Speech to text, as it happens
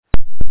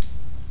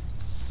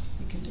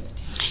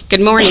Good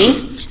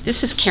morning. This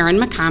is Karen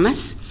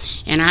McComas,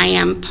 and I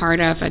am part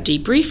of a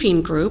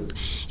debriefing group,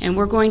 and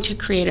we're going to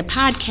create a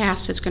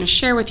podcast that's going to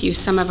share with you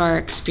some of our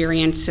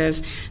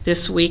experiences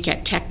this week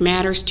at Tech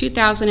Matters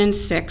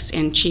 2006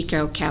 in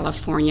Chico,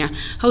 California,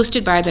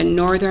 hosted by the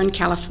Northern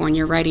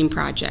California Writing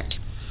Project.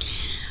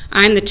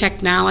 I'm the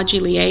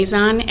technology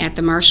liaison at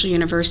the Marshall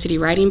University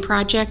Writing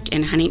Project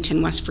in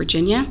Huntington, West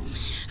Virginia.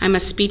 I'm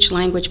a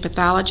speech-language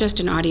pathologist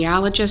and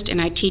audiologist,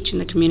 and I teach in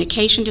the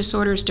Communication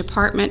Disorders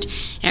Department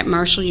at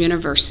Marshall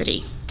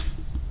University.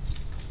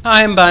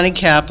 Hi, I'm Bonnie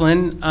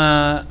Kaplan.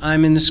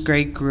 I'm in this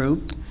great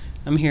group.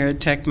 I'm here at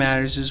Tech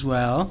Matters as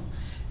well.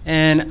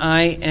 And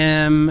I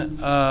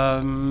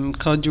am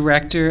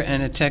co-director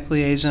and a tech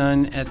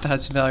liaison at the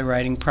Hudson Valley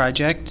Writing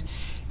Project.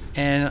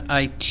 And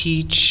I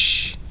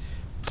teach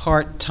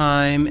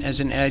part-time as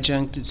an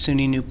adjunct at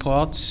SUNY New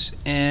Paltz,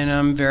 and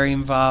I'm very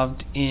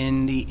involved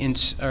in the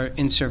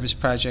in-service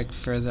project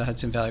for the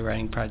Hudson Valley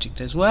Writing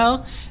Project as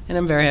well, and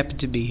I'm very happy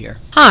to be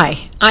here.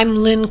 Hi, I'm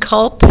Lynn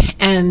Culp,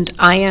 and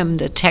I am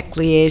the tech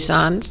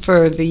liaison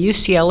for the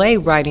UCLA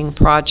Writing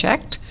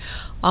Project.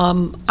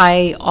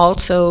 I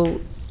also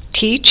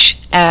teach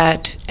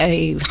at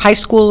a high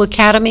school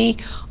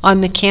academy on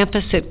the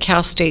campus at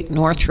Cal State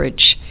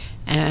Northridge,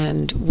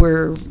 and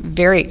we're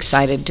very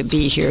excited to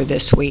be here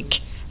this week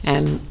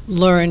and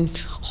learn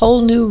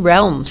whole new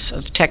realms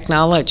of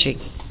technology.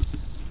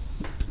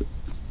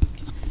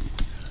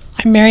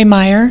 I'm Mary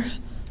Meyer.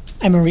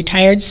 I'm a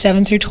retired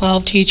 7 through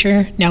 12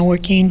 teacher, now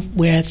working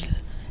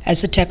as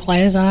a tech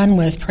liaison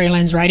with Prairie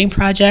Lands Writing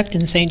Project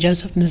in St.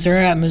 Joseph,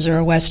 Missouri at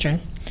Missouri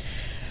Western.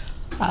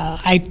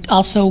 I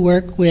also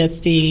work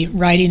with the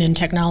Writing and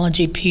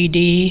Technology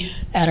PD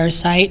at our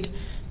site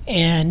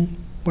and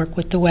work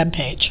with the web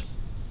page.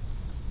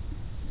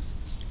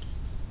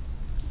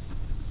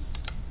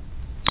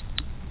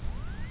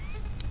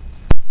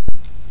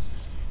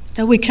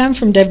 Though we come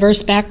from diverse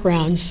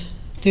backgrounds,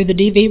 through the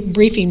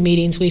debriefing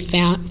meetings we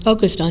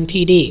focused on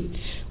PD.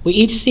 We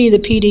each see the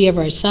PD of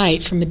our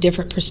site from a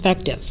different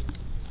perspective.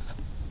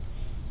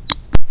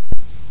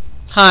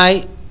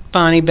 Hi,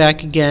 Bonnie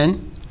back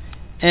again.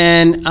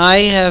 And I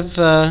have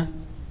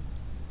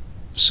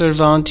sort of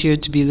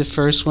volunteered to be the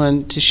first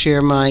one to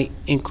share my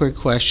inquiry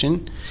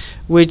question,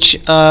 which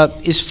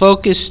is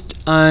focused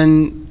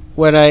on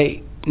what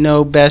I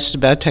know best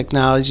about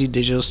technology,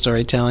 digital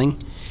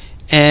storytelling.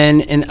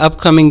 And an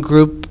upcoming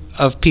group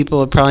of people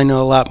that probably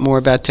know a lot more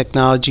about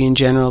technology in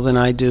general than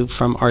I do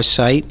from our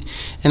site.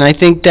 And I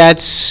think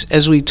that's,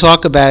 as we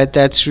talk about it,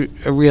 that's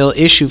a real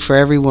issue for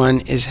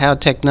everyone, is how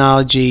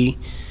technology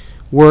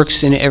works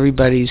in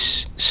everybody's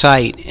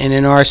site. And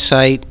in our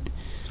site,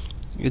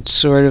 it's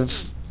sort of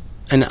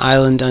an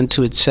island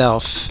unto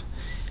itself.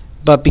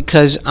 But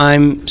because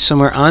I'm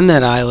somewhere on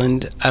that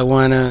island,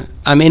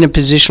 I'm in a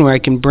position where I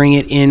can bring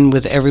it in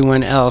with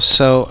everyone else.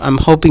 So I'm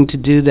hoping to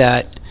do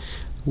that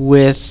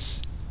with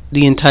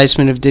the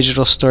enticement of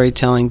digital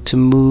storytelling, to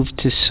move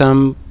to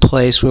some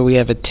place where we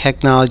have a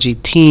technology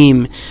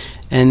team,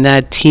 and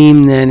that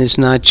team then is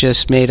not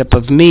just made up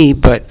of me,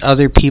 but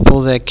other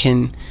people that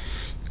can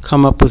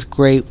come up with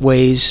great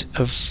ways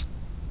of,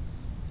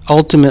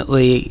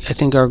 ultimately, I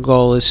think our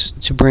goal is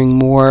to bring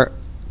more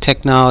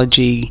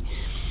technology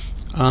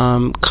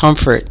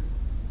comfort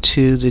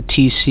to the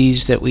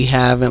TCs that we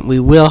have and we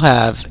will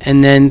have,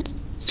 and then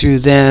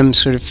through them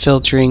sort of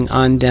filtering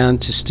on down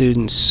to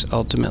students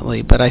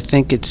ultimately. But I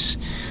think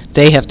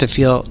they have to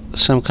feel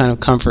some kind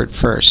of comfort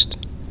first.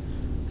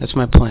 That's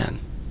my plan.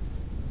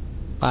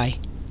 Bye.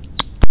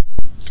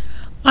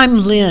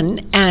 I'm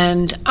Lynn,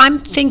 and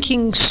I'm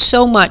thinking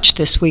so much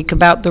this week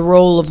about the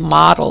role of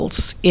models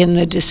in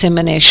the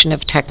dissemination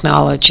of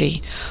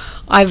technology.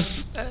 I've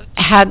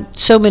had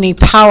so many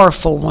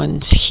powerful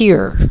ones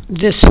here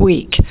this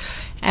week,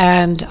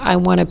 and I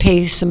want to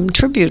pay some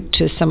tribute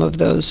to some of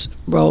those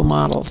role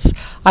models.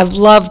 I've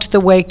loved the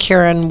way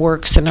Karen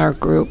works in our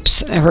groups.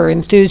 Her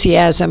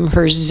enthusiasm,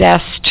 her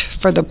zest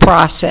for the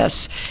process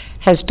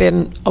has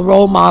been a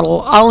role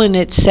model all in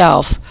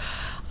itself.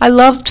 I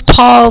loved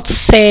Paul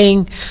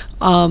saying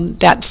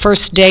that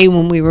first day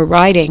when we were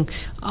writing,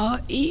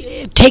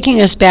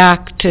 taking us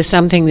back to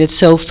something that's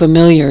so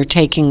familiar,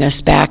 taking us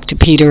back to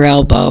Peter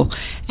Elbow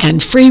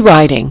and free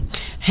writing.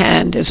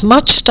 And as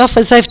much stuff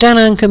as I've done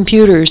on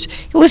computers,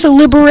 it was a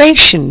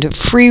liberation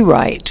to free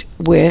write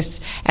with,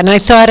 and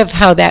I thought of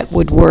how that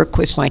would work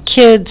with my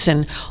kids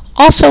and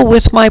also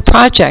with my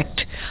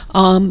project.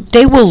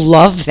 They will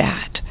love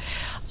that.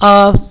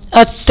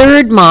 A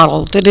third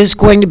model that is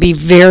going to be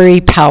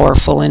very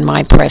powerful in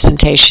my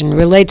presentation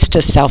relates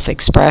to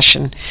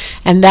self-expression,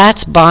 and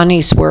that's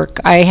Bonnie's work.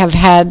 I have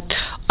had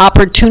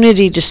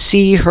opportunity to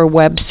see her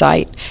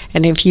website,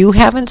 and if you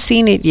haven't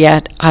seen it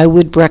yet, I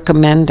would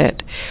recommend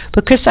it,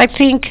 because I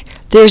think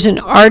there's an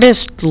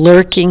artist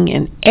lurking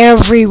in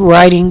every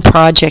writing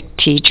project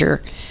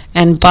teacher,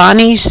 and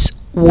Bonnie's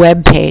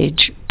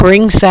webpage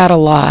brings that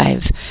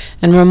alive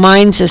and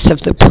reminds us of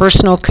the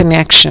personal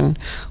connection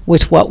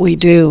with what we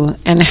do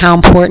and how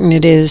important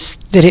it is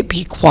that it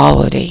be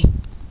quality.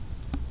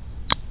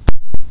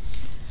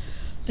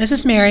 This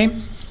is Mary.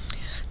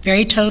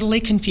 very totally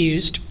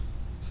confused.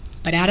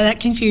 But out of that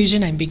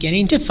confusion, I'm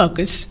beginning to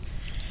focus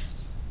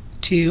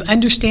to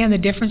understand the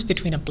difference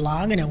between a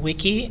blog and a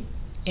wiki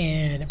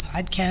and a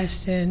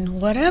podcast and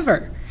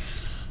whatever.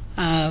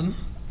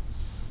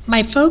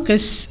 My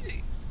focus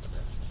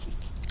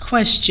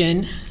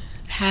question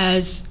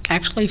has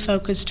actually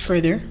focused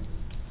further.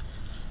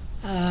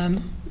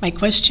 My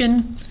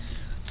question: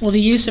 will the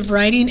use of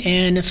writing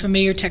and a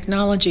familiar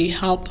technology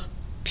help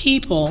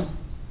people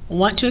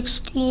want to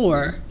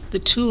explore the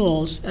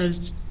tools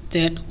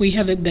that we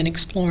have been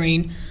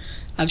exploring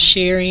of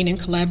sharing and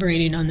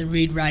collaborating on the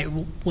Read-Write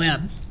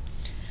web?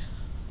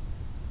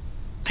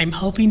 I'm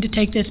hoping to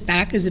take this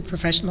back as a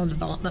professional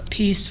development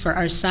piece for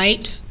our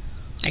site.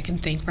 I can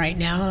think right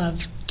now of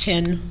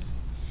 10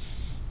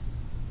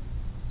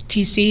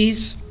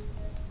 TCs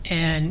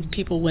and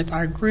people with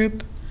our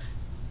group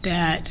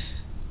that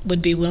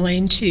would be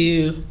willing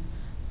to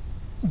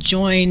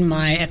join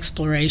my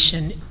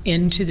exploration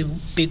into the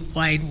big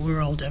wide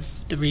world of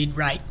the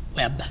Read-Write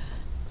web.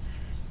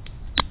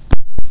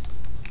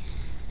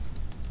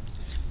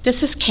 This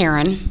is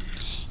Karen,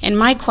 and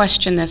my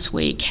question this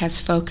week has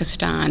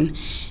focused on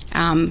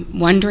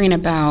wondering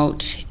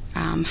about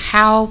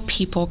how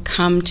people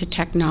come to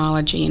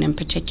technology, and in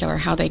particular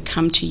how they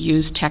come to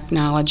use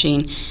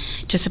technology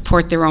to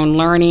support their own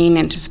learning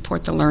and to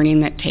support the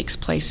learning that takes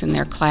place in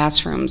their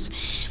classrooms.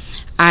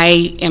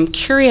 I am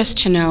curious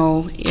to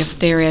know if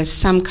there is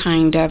some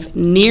kind of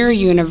near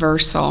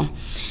universal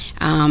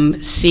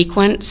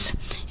sequence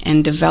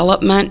and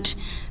development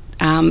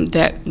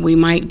that we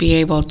might be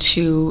able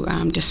to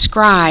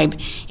describe,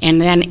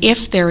 and then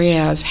if there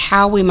is,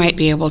 how we might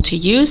be able to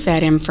use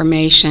that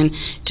information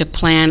to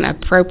plan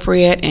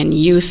appropriate and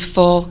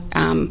useful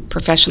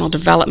professional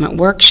development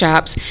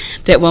workshops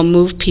that will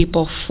move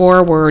people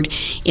forward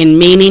in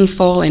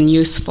meaningful and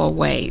useful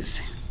ways.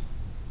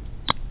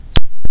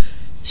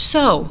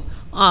 So,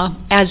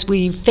 as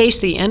we face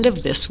the end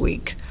of this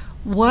week,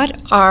 what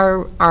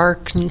are our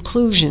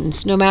conclusions,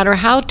 no matter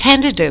how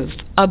tentative,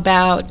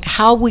 about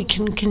how we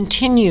can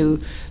continue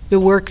the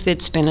work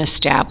that's been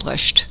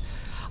established?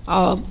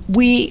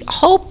 We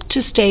hope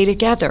to stay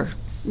together.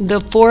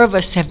 The four of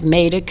us have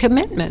made a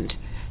commitment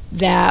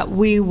that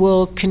we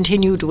will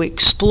continue to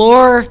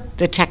explore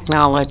the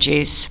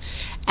technologies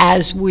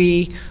as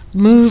we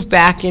move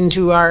back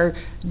into our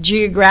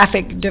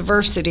geographic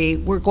diversity.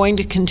 We're going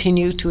to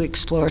continue to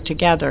explore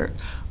together.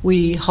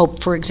 We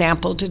hope, for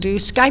example, to do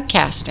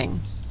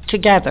Skypecasting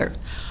together.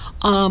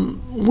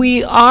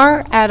 We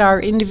are at our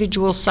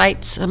individual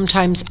sites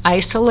sometimes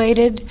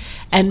isolated,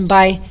 and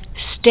by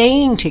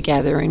staying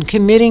together and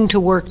committing to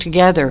work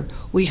together,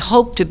 we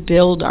hope to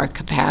build our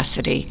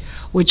capacity,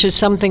 which is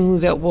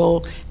something that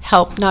will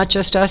help not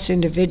just us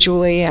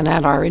individually and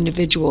at our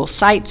individual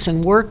sites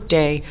and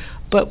workday,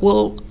 but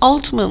will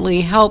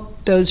ultimately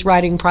help those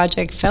Writing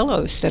Project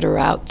Fellows that are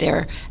out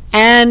there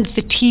and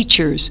the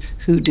teachers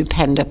who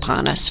depend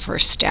upon us for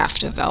staff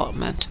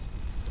development.